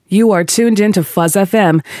You are tuned into Fuzz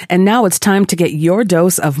FM, and now it's time to get your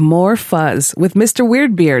dose of more fuzz with Mr.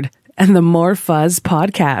 Weirdbeard and the More Fuzz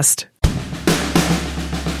podcast.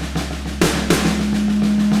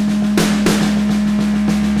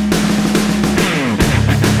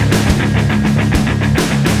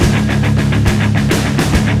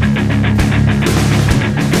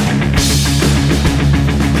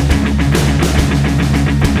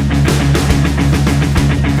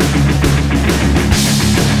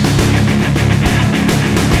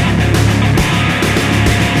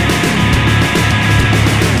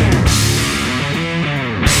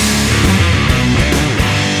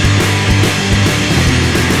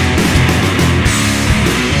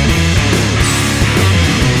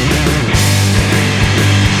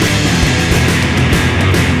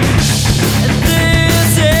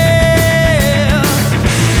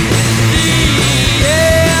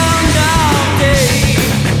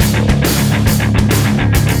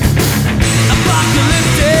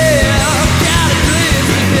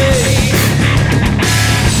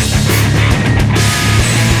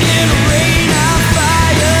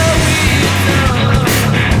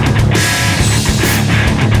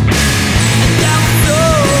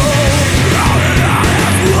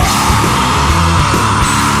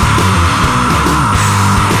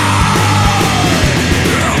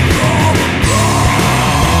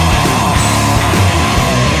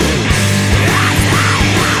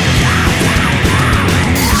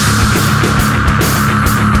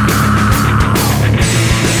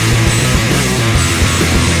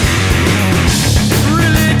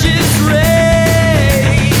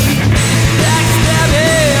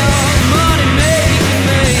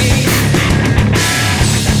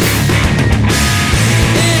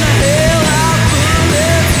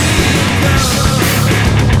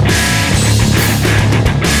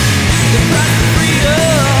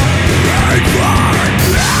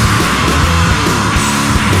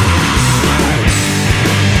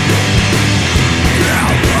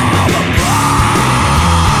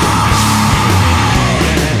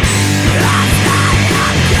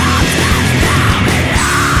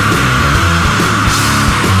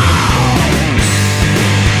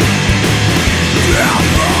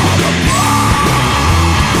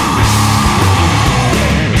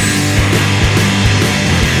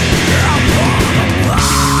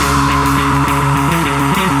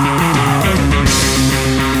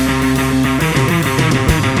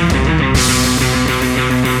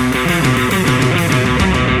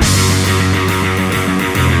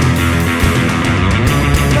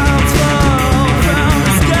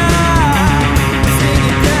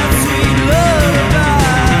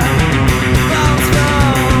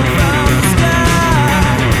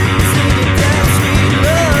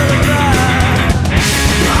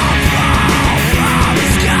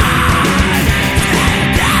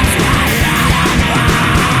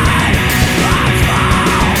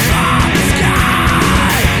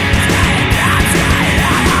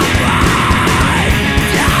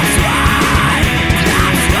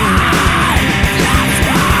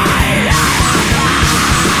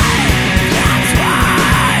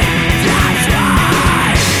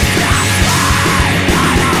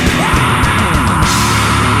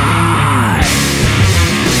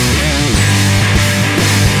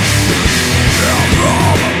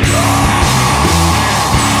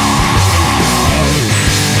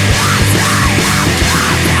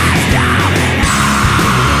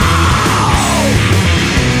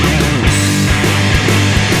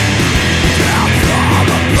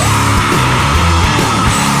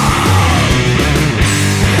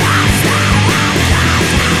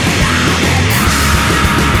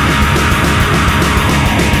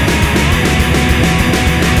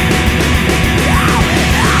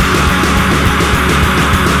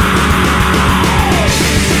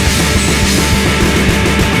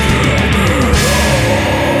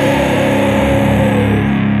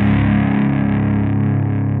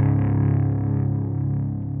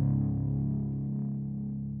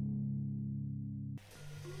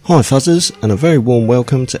 Hi Fuzzers, and a very warm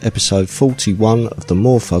welcome to episode 41 of the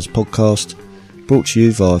More Fuzz podcast, brought to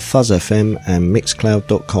you via Fuzz FM and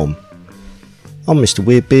Mixcloud.com. I'm Mr.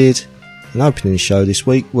 Weirdbeard, and opening the show this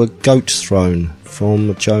week were Goat's Throne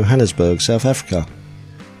from Johannesburg, South Africa,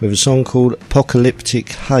 with a song called Apocalyptic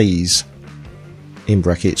Haze, in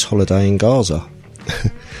brackets Holiday in Gaza,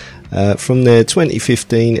 from their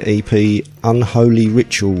 2015 EP Unholy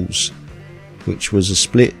Rituals, which was a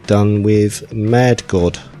split done with Mad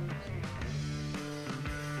God.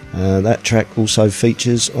 That track also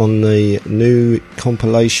features on the new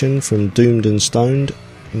compilation from Doomed and Stoned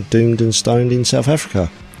in South Africa.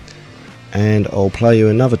 and I'll play you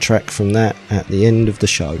another track from that at the end of the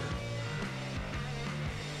show.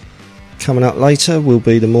 Coming up later will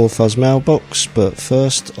be the More Fuzz mailbox, but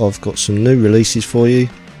first I've got some new releases for you,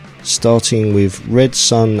 starting with Red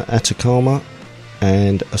Sun Atacama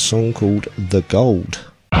and a song called The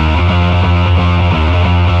Gold.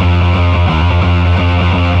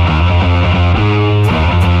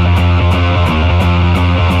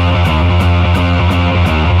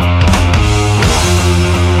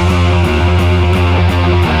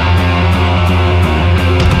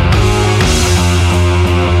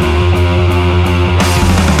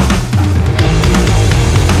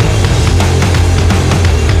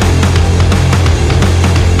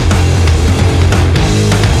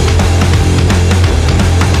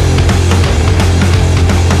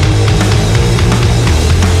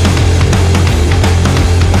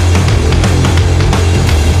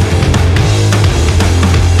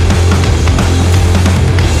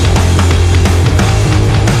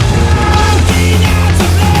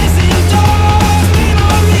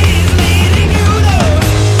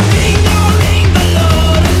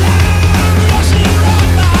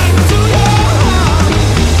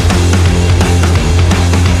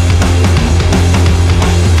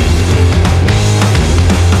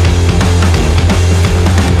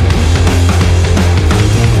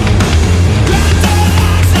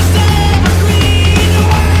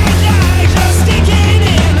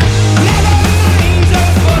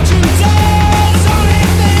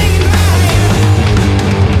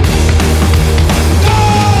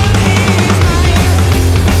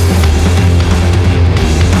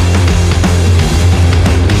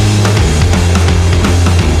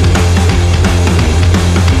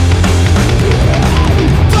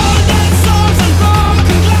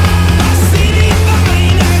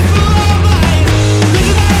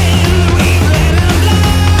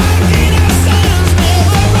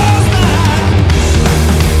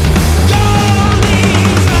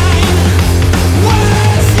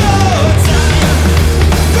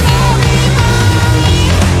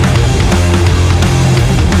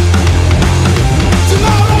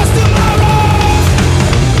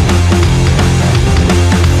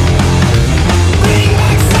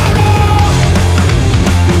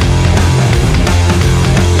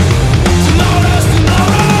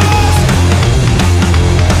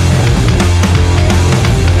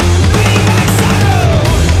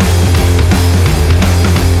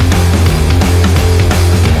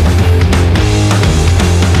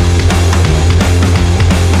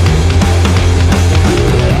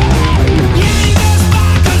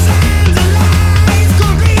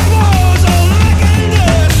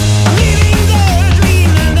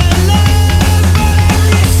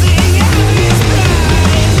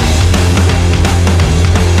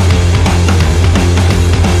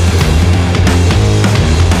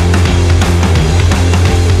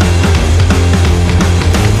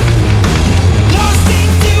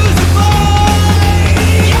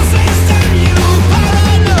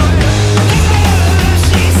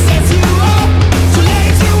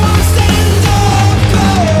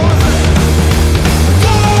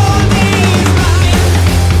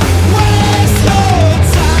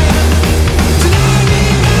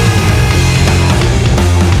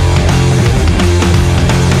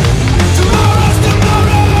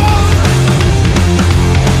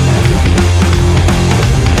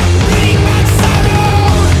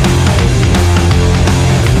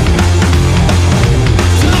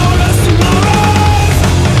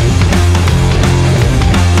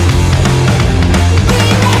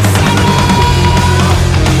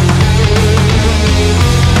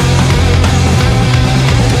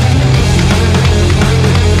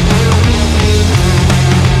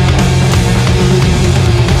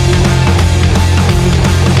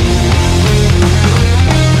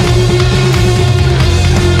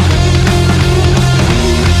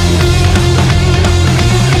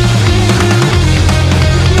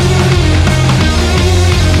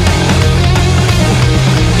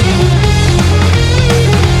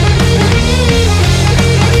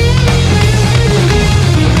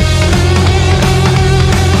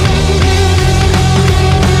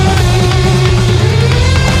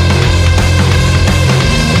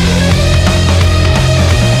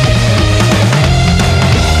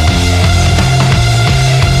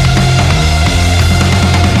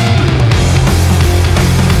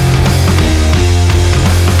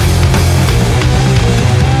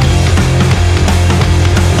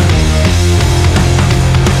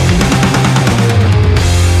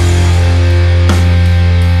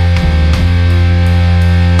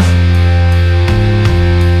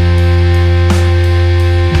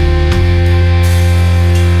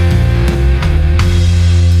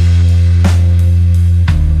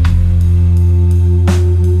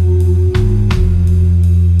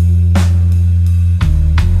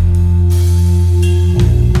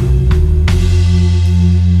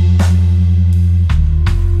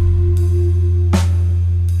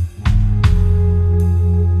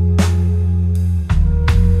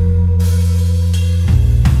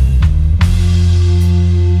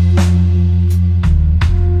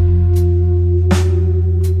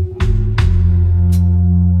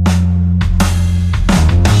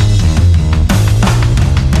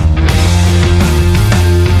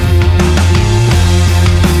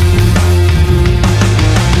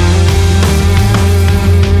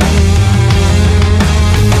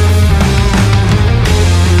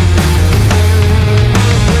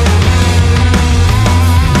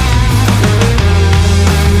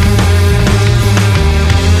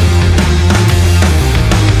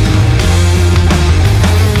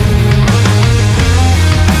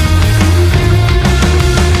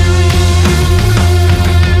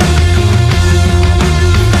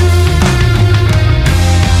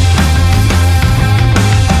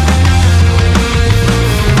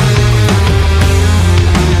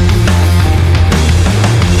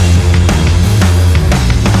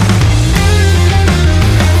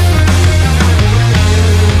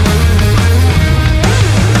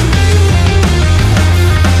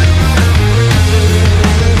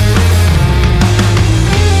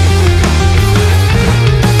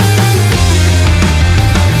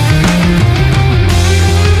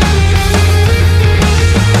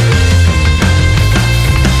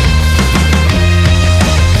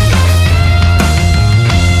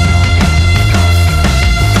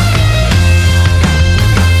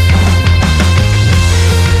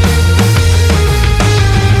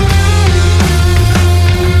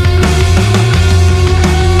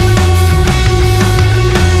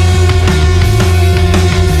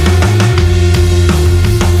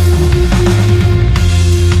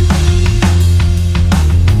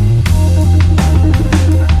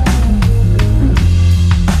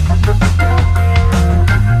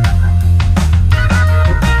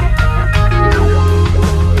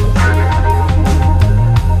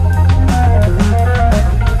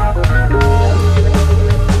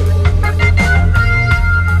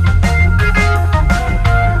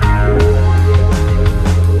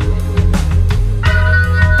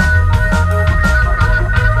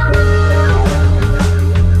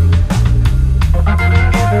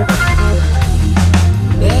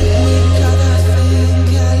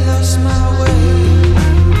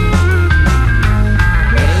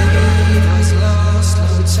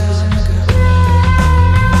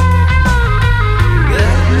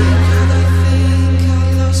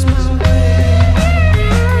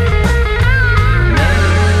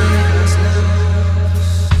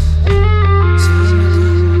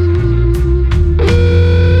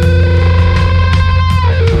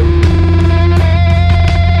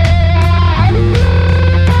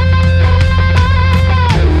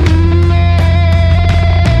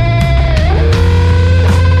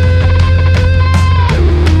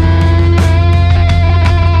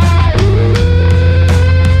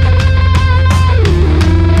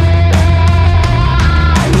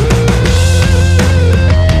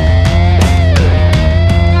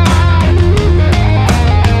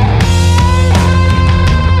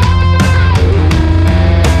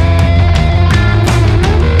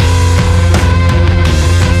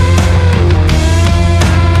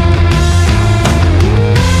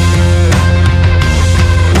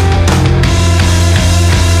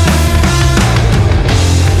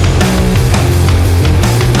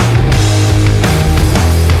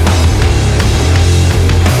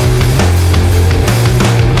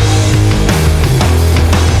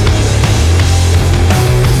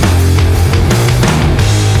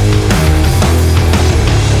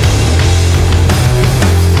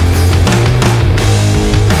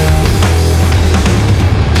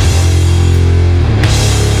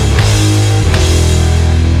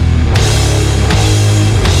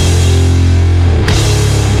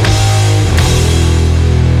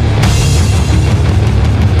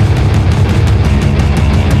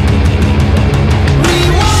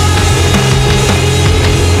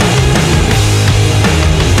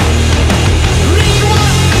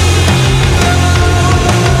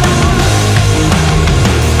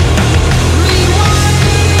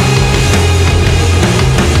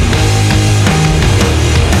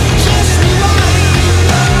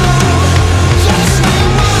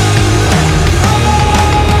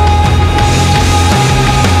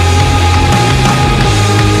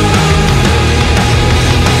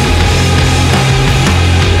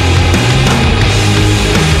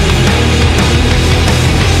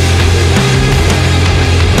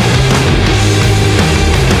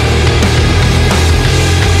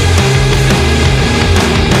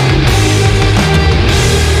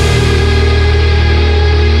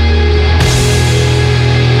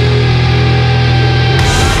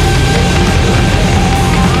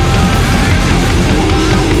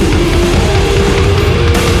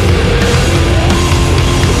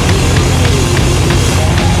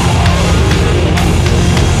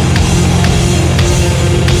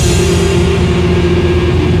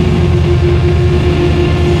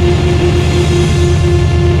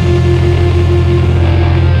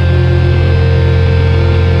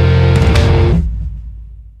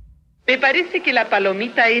 que la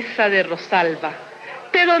palomita esa de Rosalba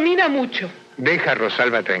te domina mucho. Deja a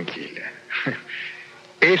Rosalba tranquila.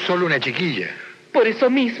 Es solo una chiquilla. Por eso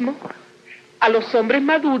mismo, a los hombres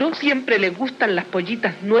maduros siempre les gustan las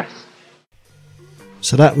pollitas nuevas.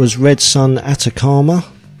 So that was Red Sun Atacama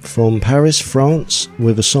from Paris, France,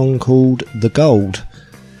 with a song called The Gold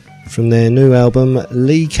from their new album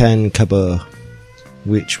Lican Kabur,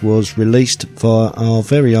 which was released via our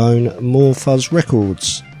very own More Fuzz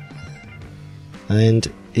Records. And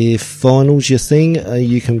if vinyl's your thing,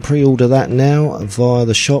 you can pre-order that now via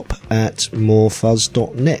the shop at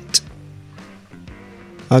morefuzz.net.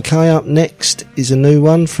 Okay, up next is a new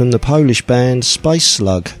one from the Polish band Space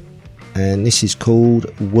Slug, and this is called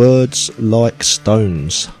Words Like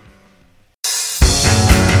Stones.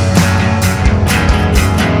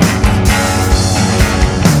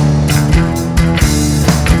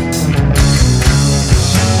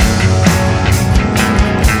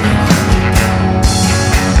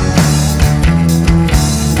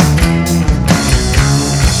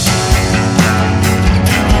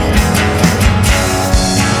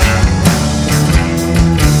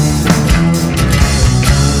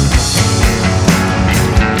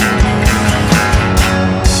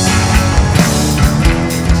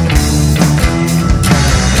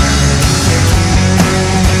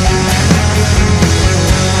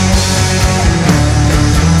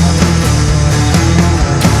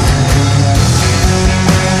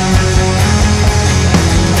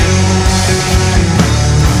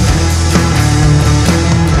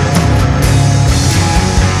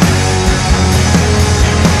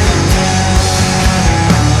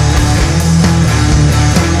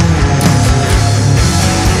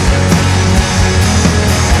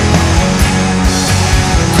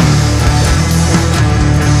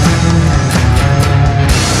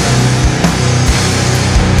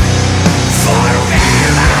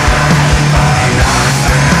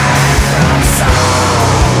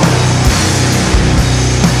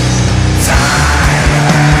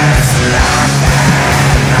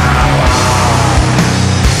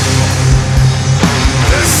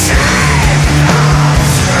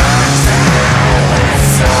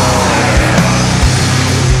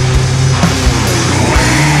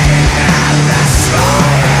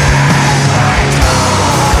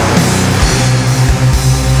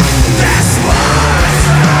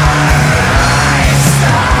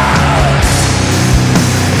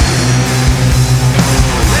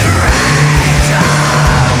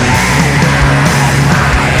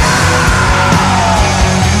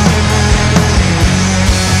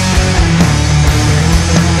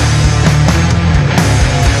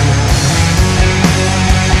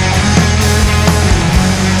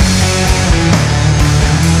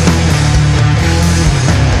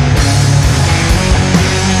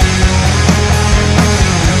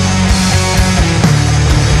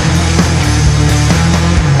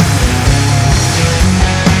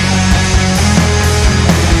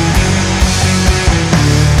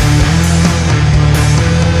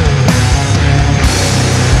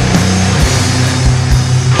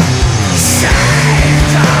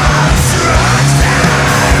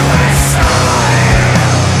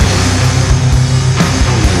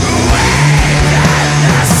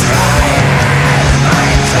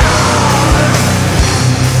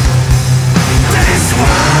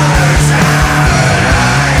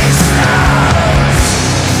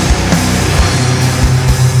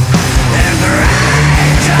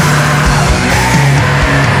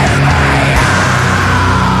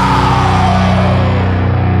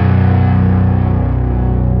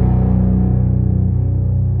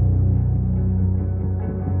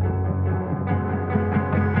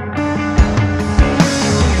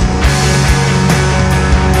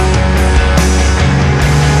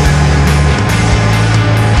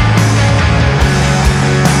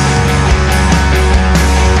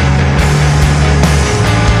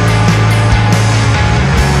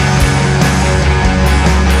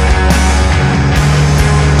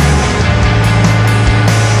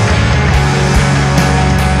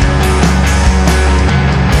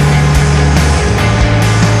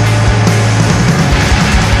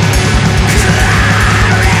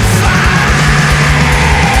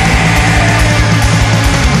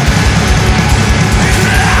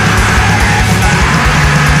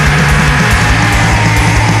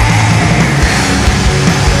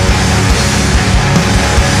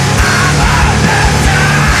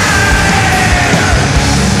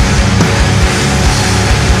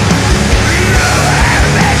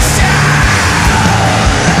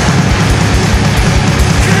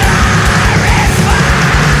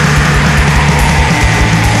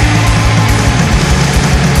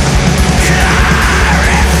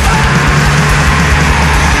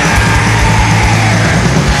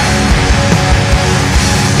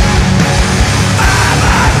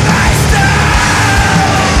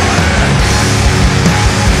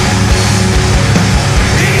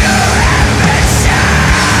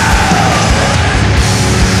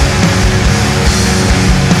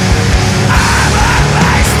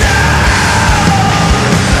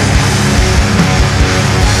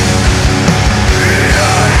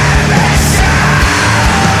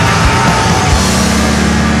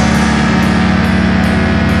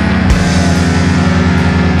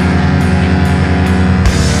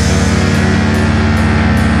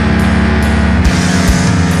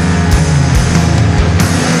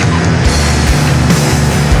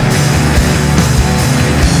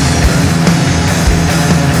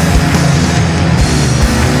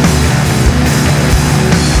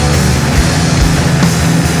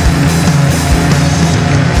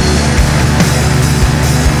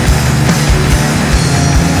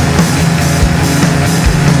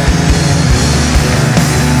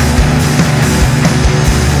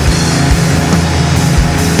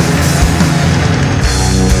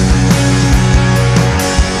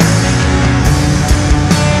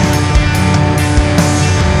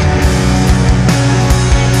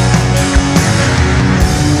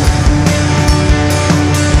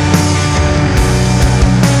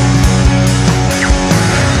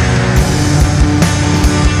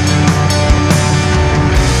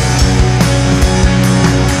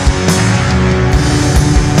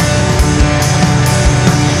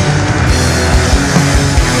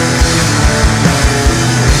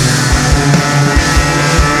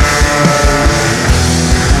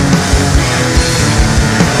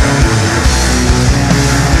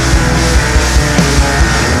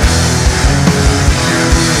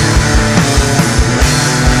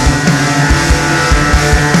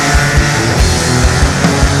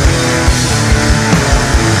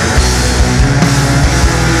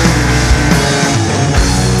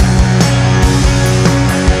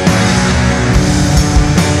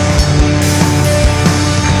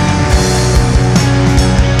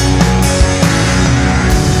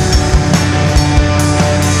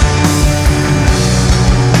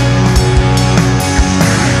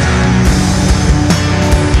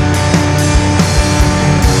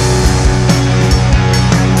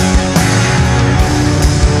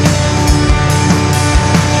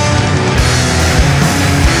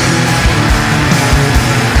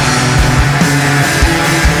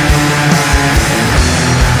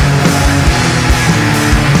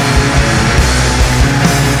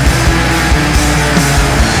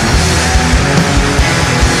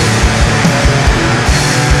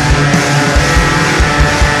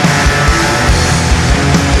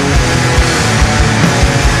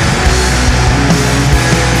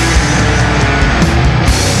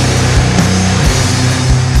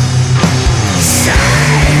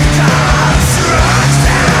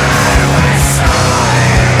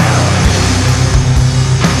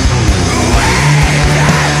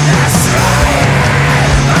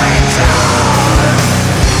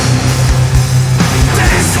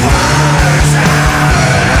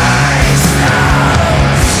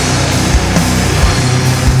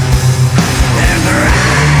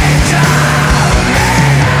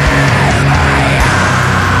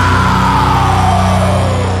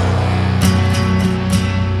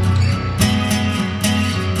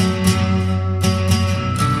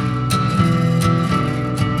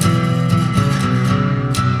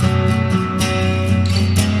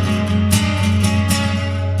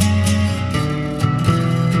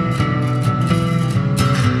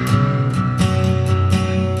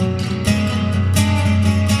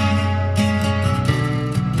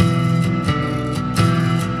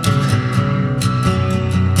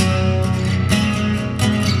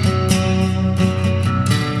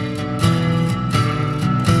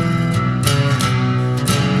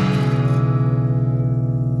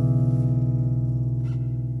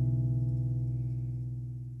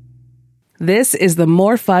 This is the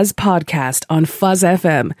More Fuzz podcast on Fuzz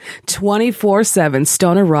FM, 24/7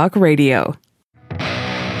 Stoner Rock Radio.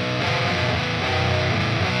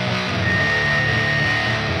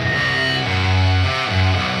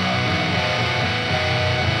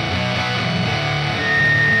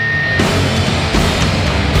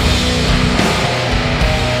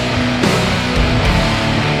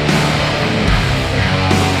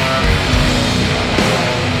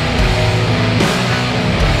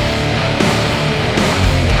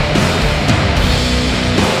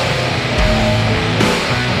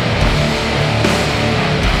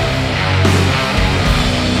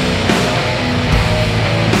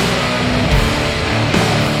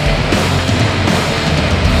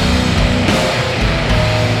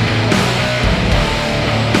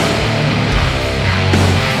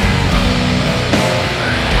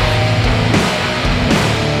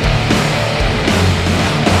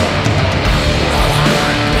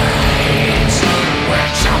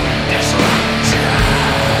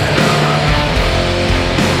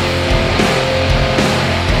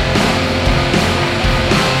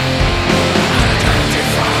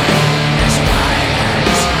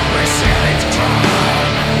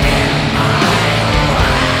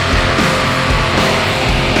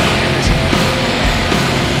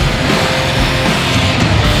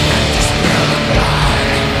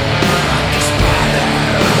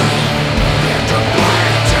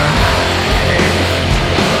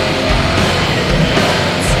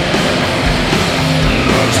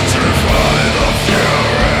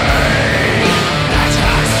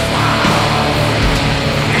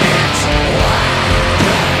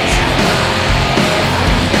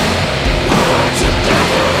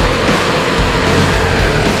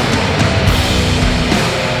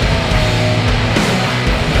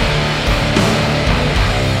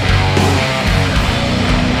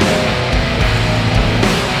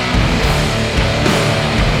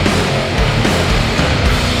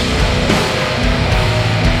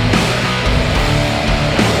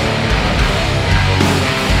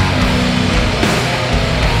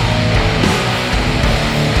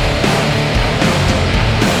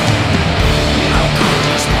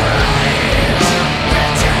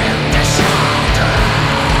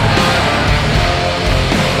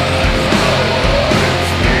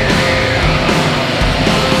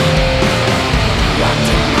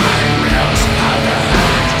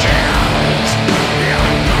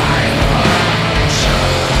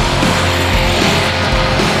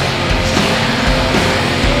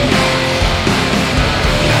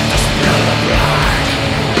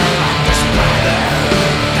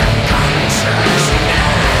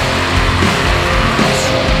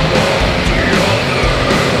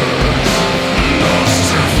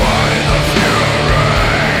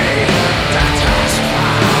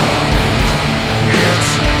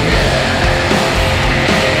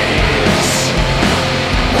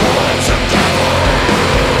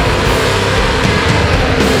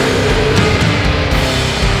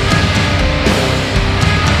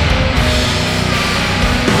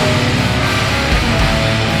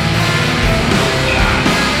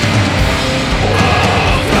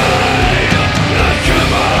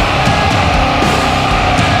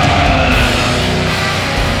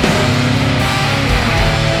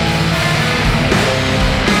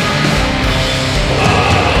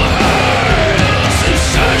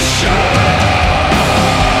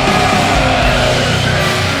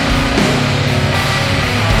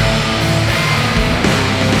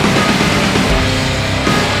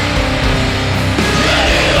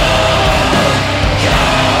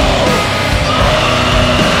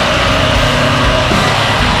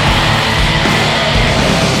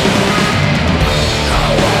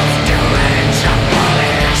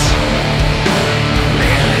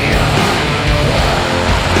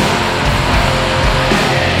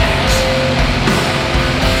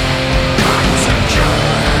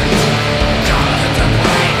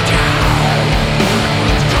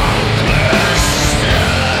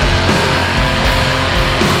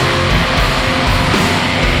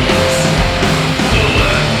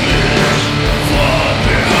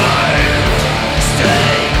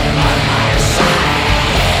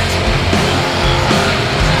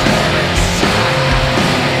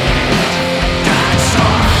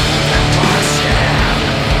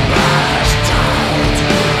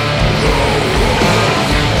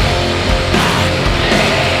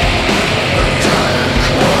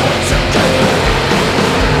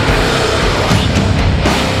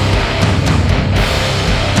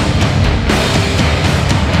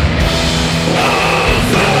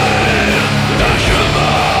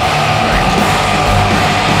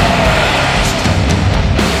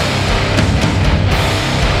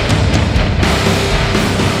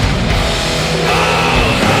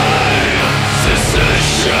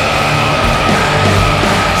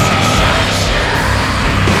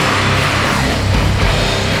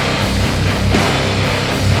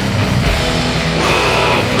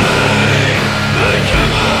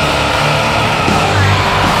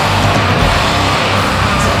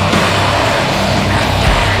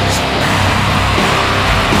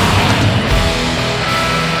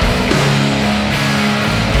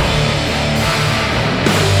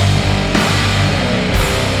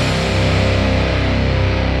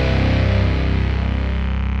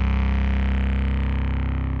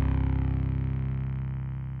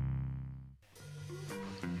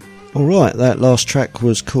 Alright, that last track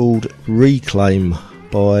was called Reclaim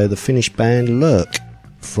by the Finnish band Lurk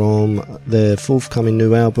from their forthcoming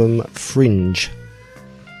new album Fringe,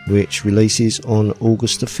 which releases on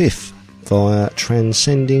August the 5th via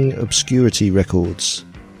Transcending Obscurity Records.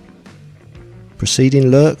 Preceding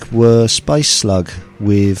Lurk were Space Slug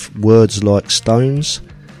with Words Like Stones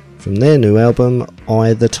from their new album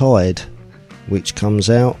I the Tide, which comes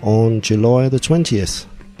out on July the 20th.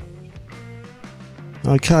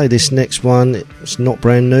 Okay, this next one is not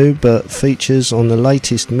brand new, but features on the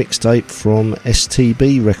latest mixtape from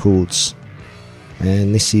STB Records.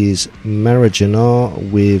 And this is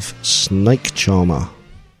Marijanar with Snake Charmer.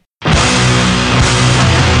 You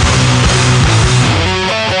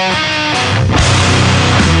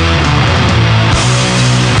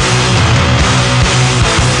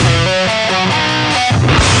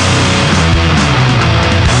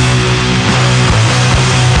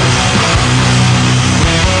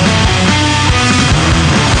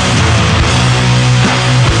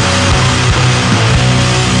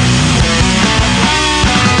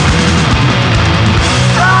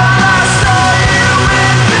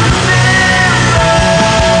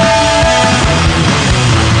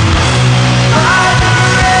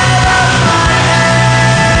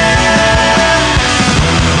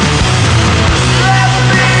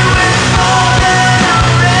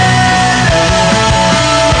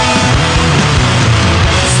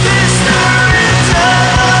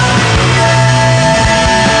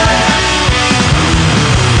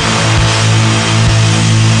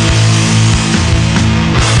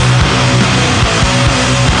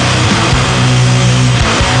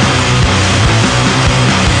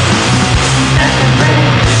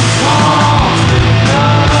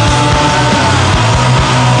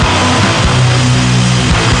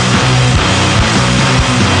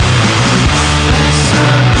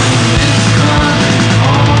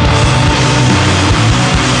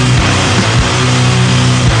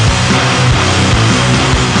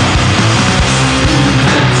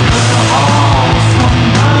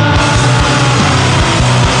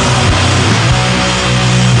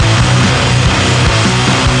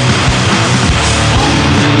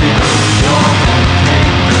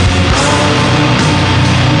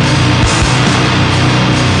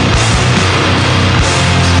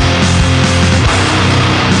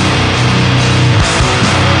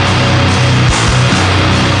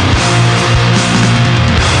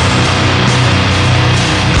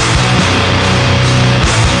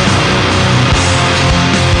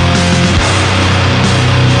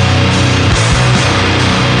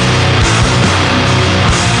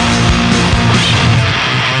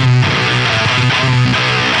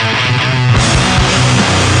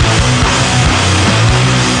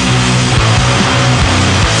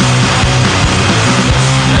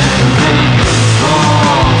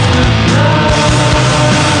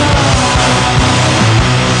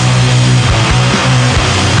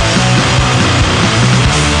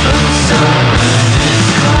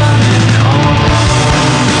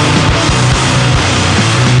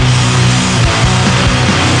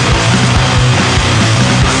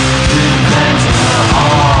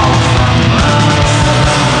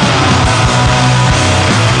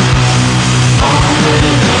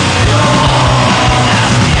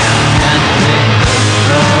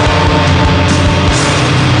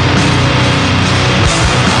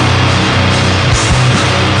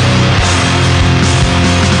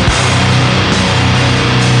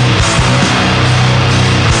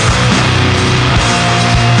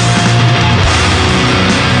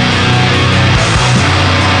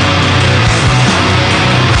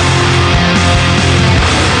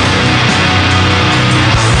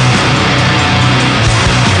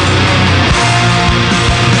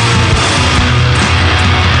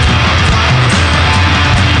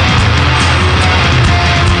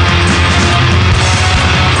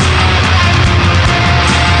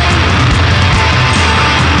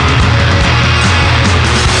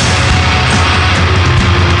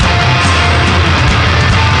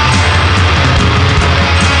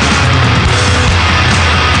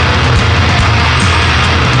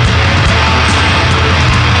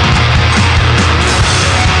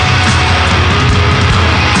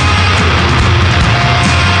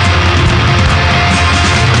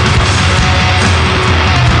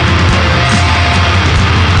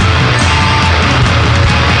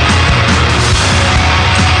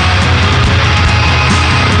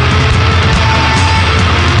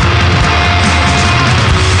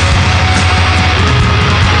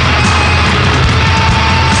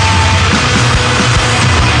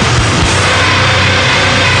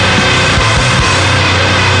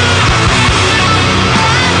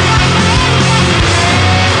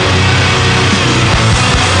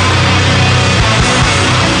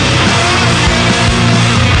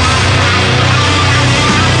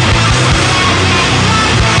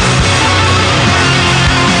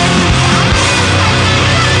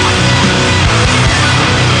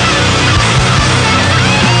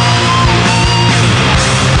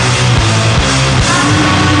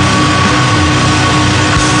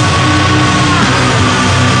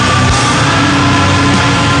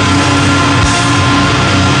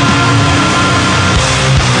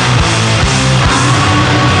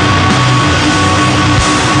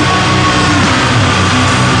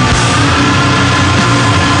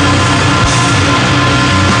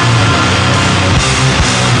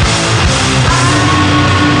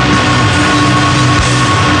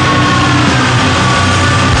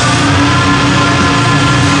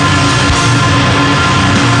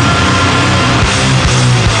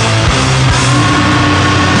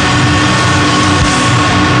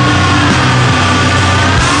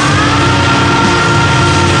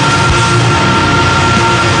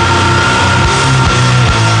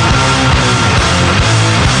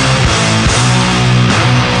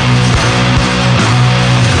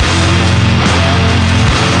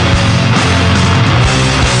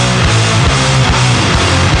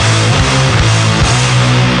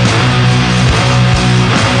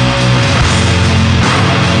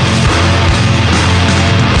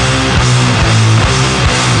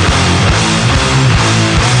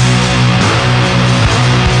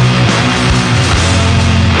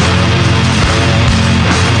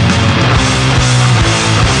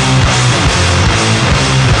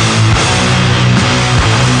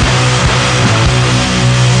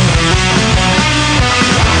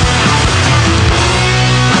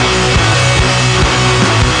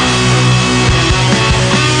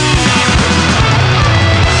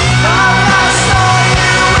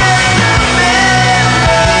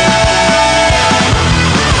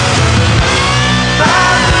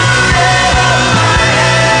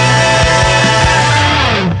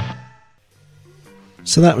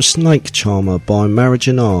So that was Snake Charmer by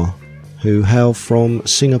Marijanar, who hail from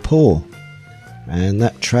Singapore. And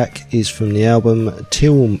that track is from the album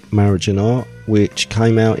Till Marijanar, which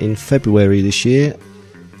came out in February this year.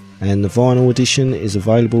 And the vinyl edition is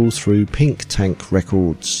available through Pink Tank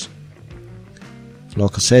Records.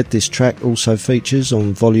 Like I said, this track also features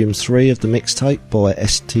on Volume 3 of the mixtape by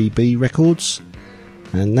STB Records.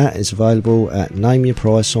 And that is available at Name Your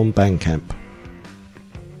Price on Bandcamp.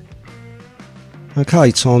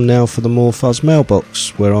 Okay, time now for the More Fuzz mailbox,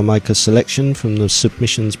 where I make a selection from the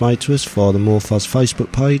submissions made to us via the More Fuzz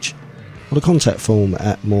Facebook page or the contact form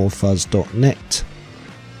at morefuzz.net.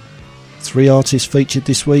 3 artists featured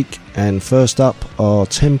this week, and first up are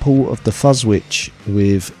Temple of the Fuzz Witch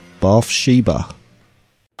with Bathsheba.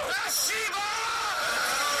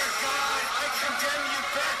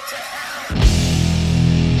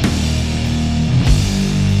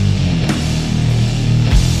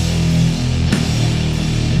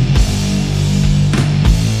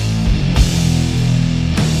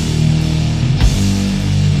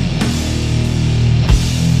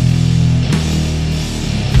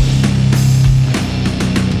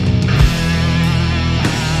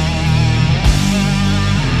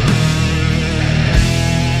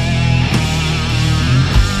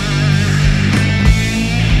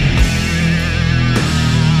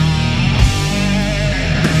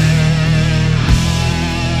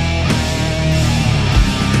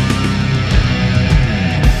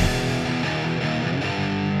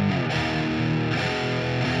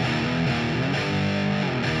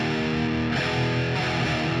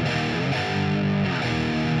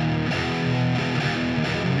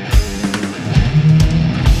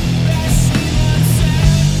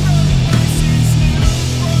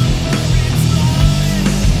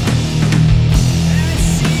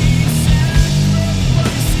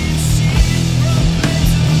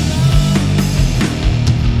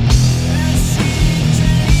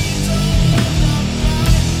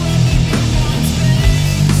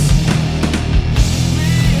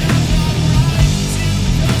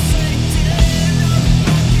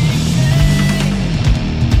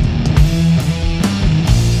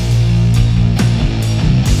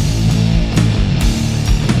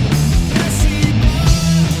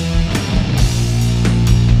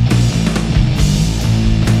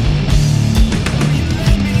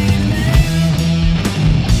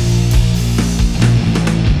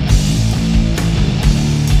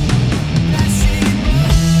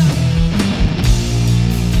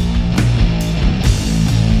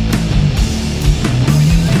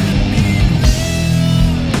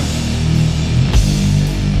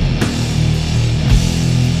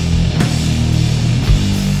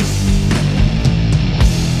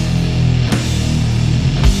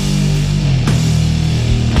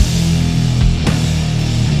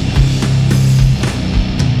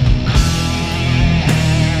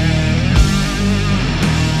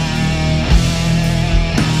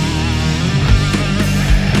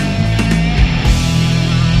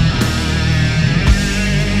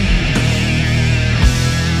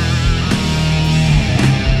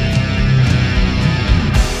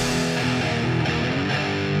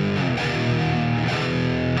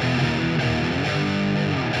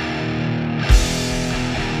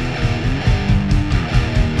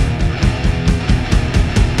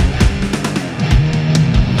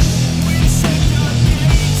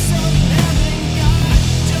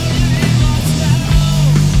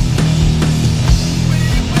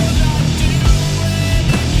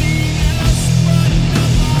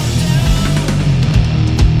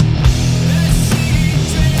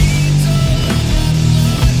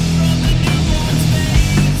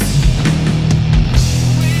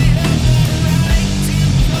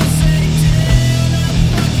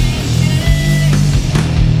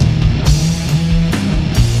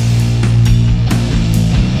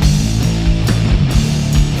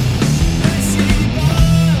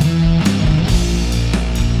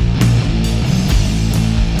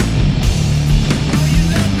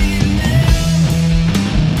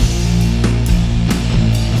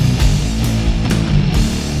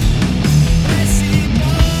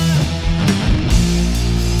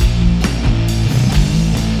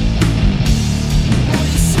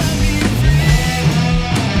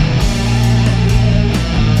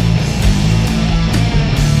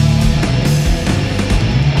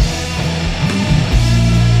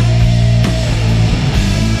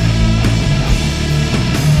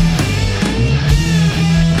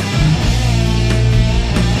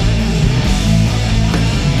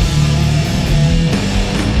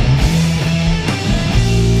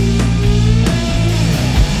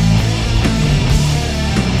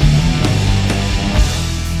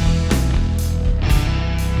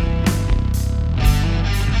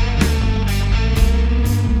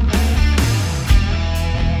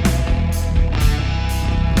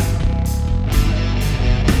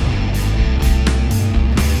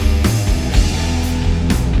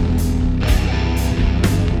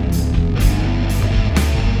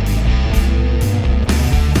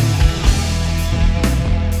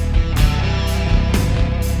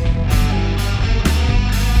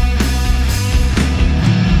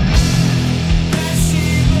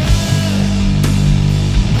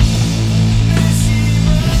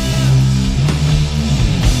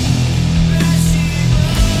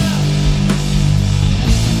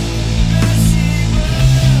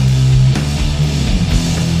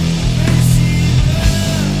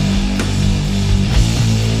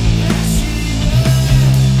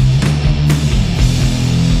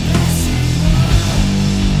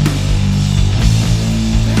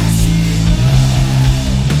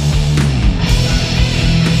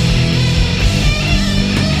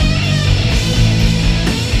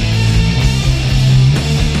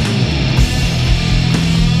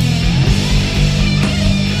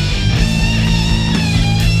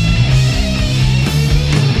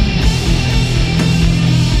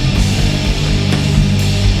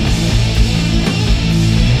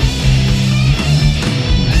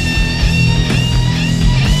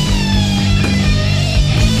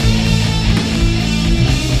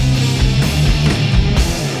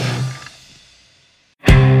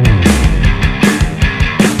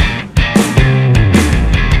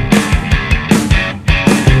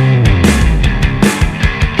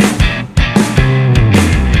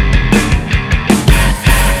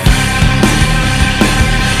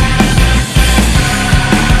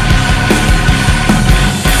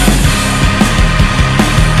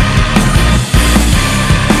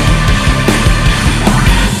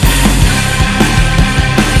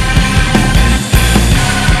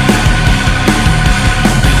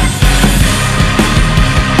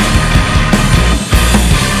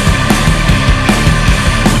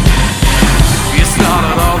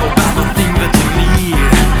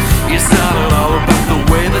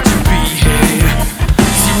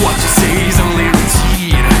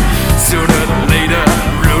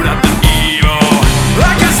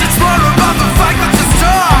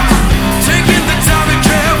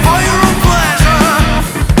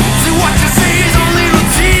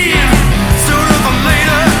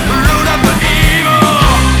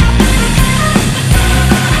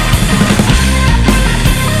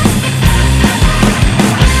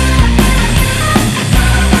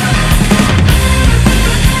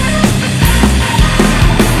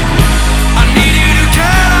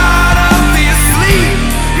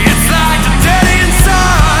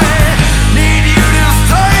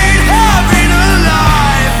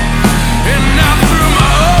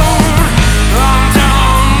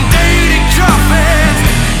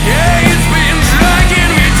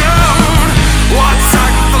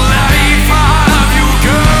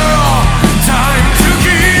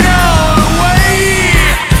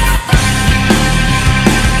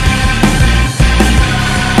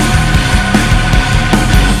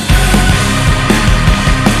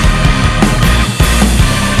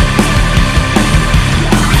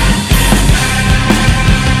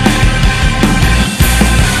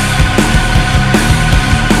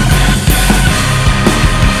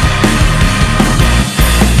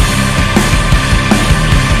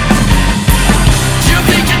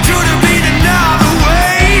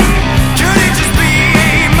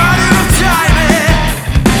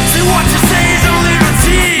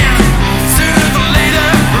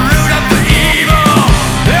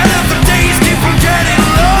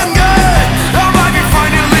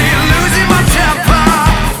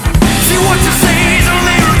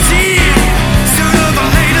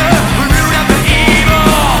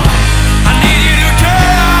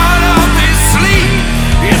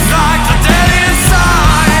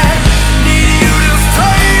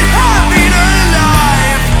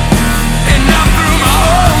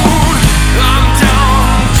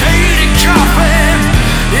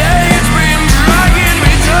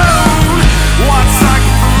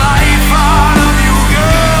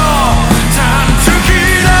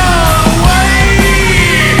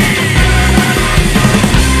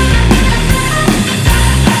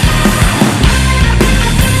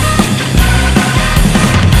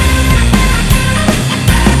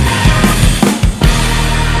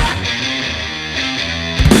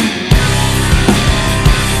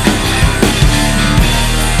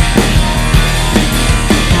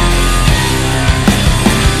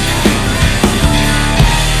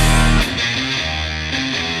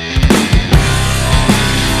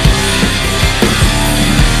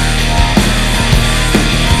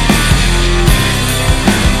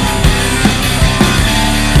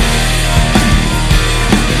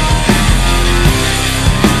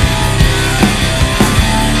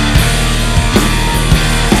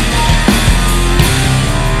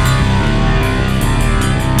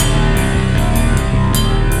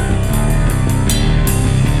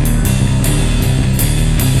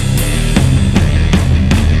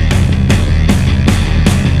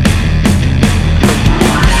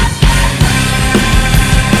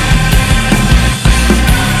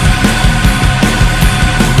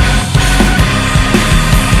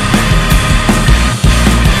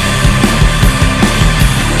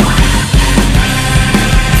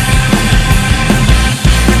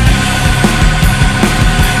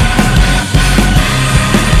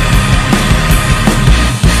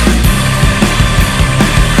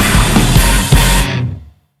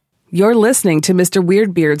 You're listening to Mr.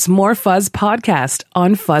 Weirdbeard's More Fuzz podcast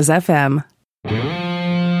on Fuzz FM.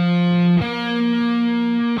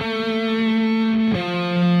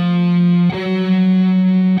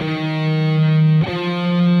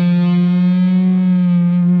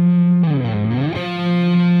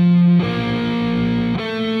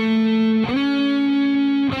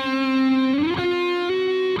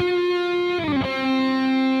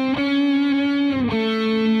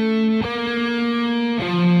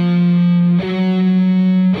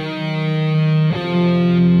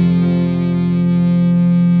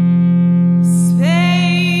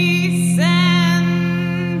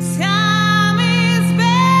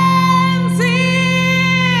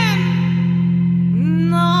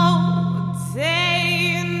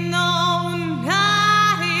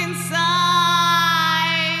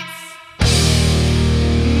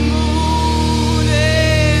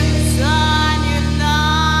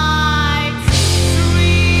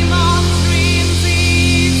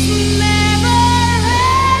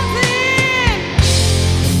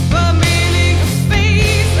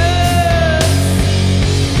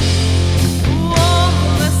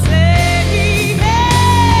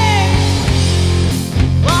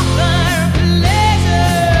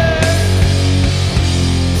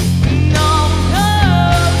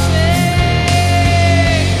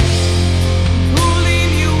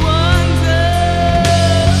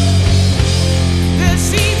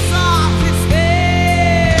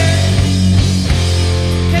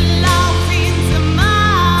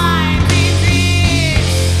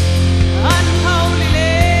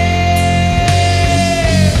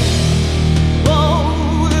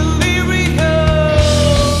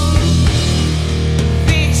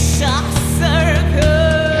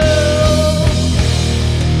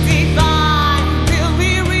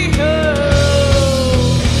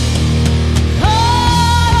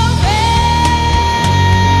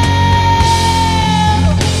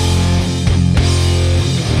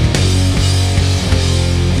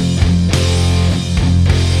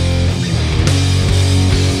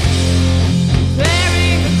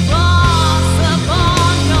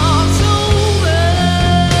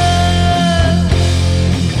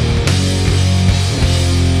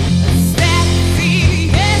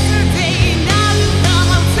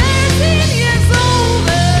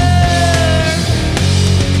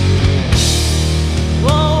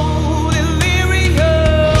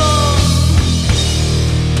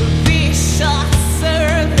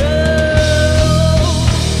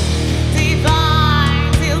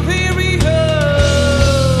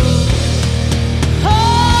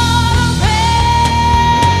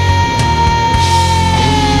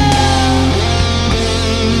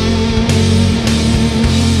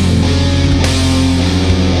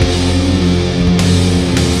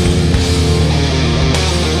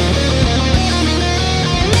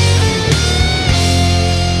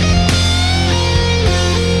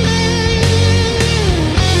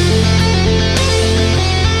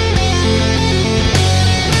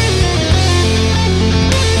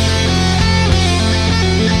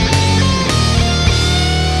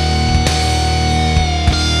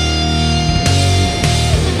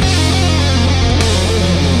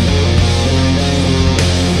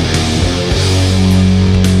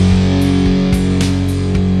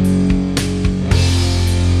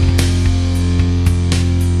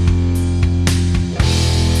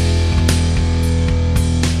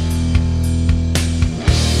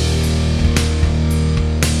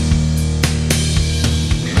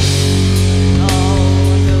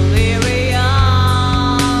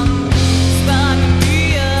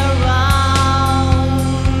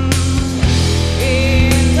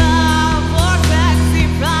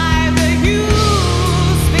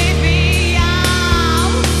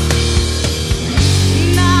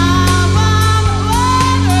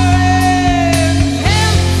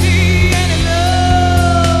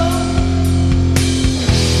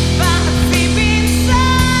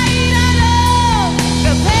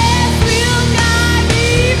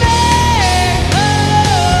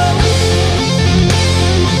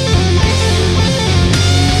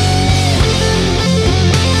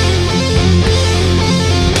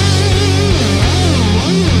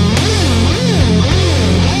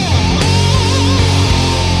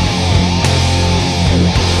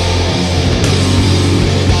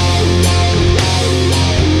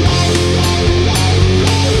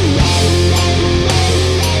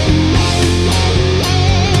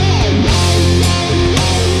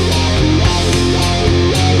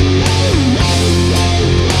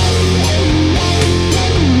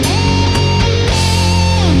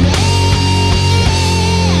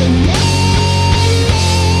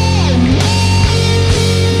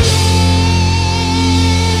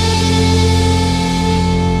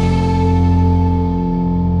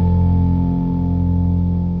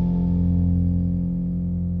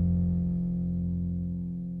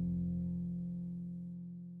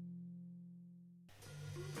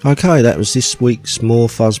 Okay, that was this week's More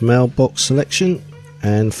Fuzz mailbox selection,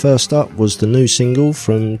 and first up was the new single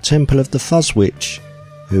from Temple of the Fuzz Witch,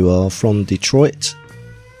 who are from Detroit,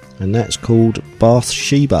 and that's called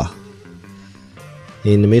Bathsheba.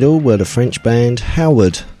 In the middle were the French band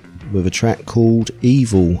Howard with a track called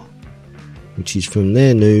Evil, which is from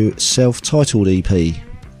their new self-titled EP.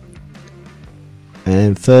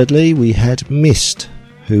 And thirdly we had Mist,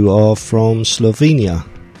 who are from Slovenia,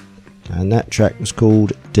 and that track was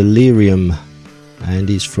called Delirium and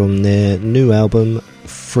is from their new album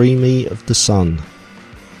Free Me of the Sun.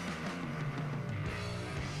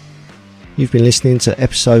 You've been listening to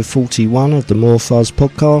episode 41 of the More Fuzz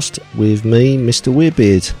podcast with me, Mr.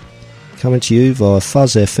 Weirdbeard, coming to you via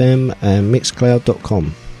Fuzz FM and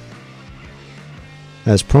Mixcloud.com.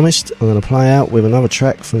 As promised, I'm going to play out with another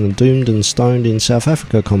track from the Doomed and Stoned in South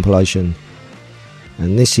Africa compilation,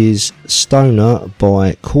 and this is Stoner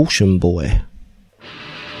by Caution Boy.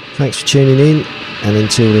 Thanks for tuning in, and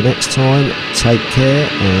until the next time, take care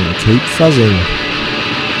and keep fuzzing.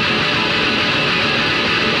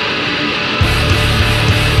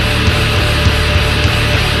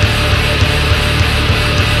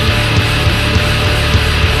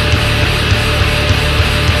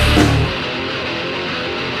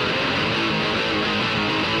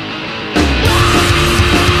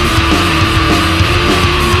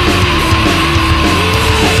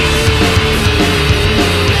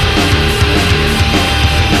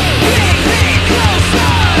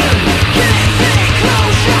 Closer,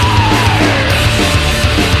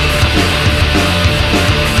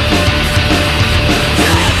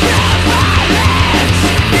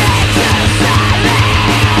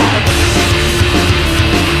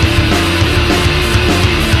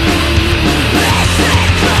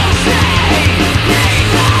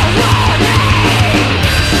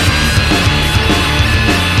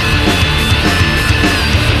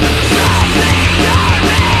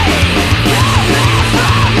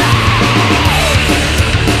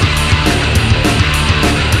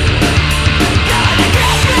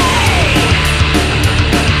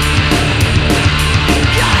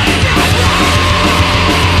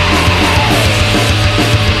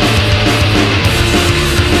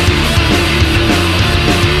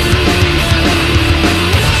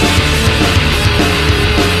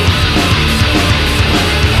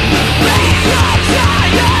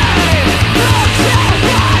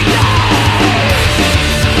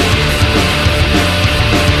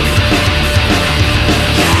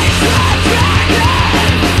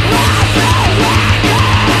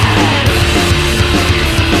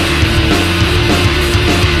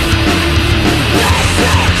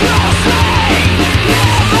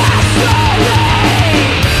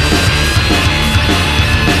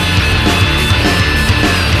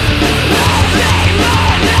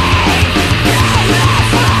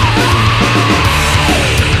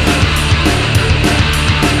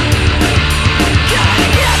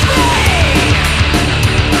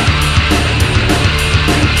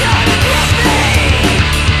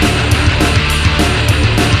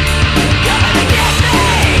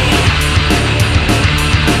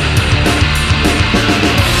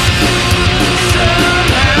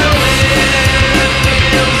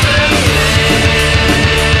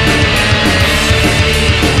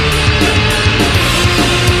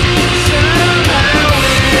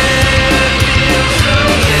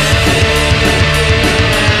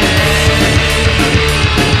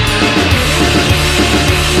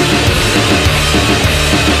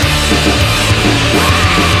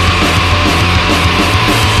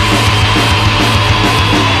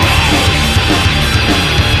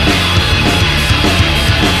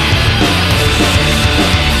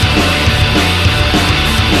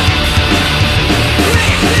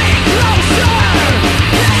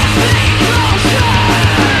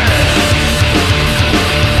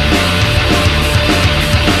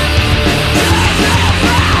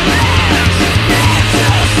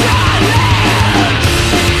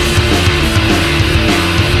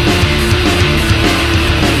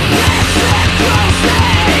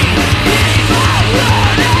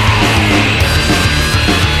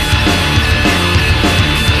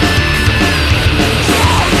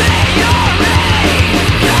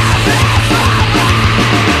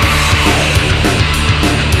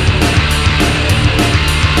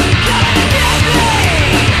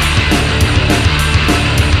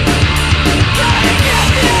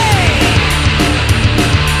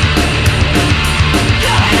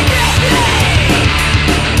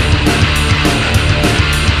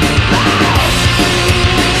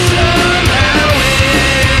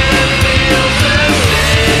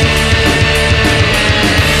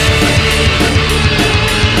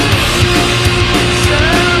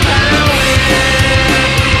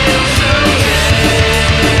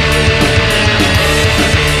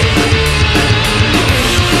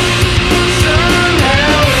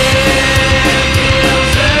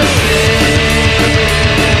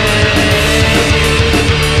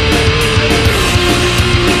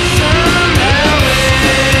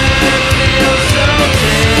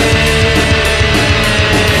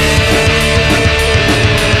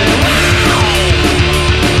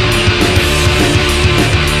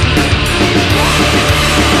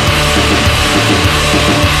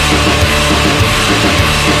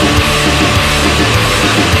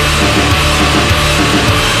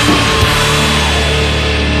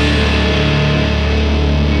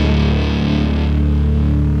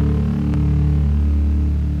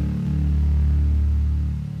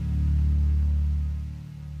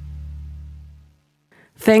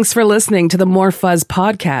 Thanks for listening to the More Fuzz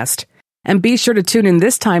podcast. And be sure to tune in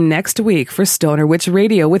this time next week for Stoner Witch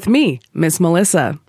Radio with me, Miss Melissa.